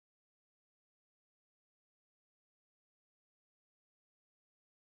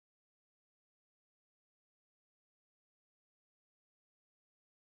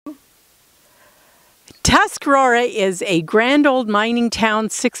Tuscarora is a grand old mining town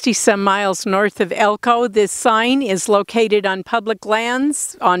 60-some miles north of Elko. This sign is located on public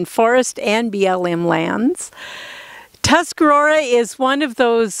lands, on forest and BLM lands. Tuscarora is one of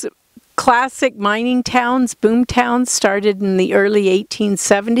those classic mining towns, boom towns, started in the early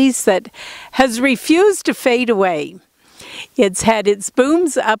 1870s that has refused to fade away. It's had its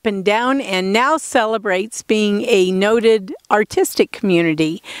booms up and down and now celebrates being a noted artistic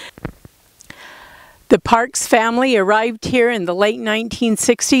community. The Parks family arrived here in the late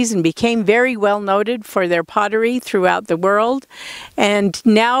 1960s and became very well noted for their pottery throughout the world. And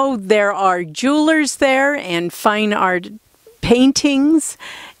now there are jewelers there and fine art paintings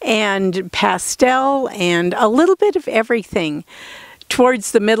and pastel and a little bit of everything.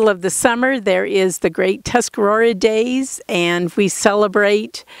 Towards the middle of the summer, there is the Great Tuscarora Days, and we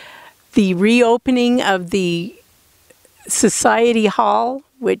celebrate the reopening of the Society Hall,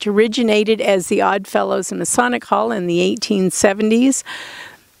 which originated as the Odd Fellows and Masonic Hall in the 1870s.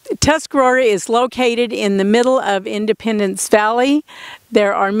 Tuscarora is located in the middle of Independence Valley.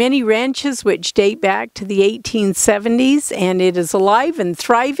 There are many ranches which date back to the 1870s, and it is alive and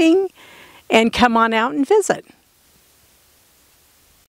thriving, and come on out and visit.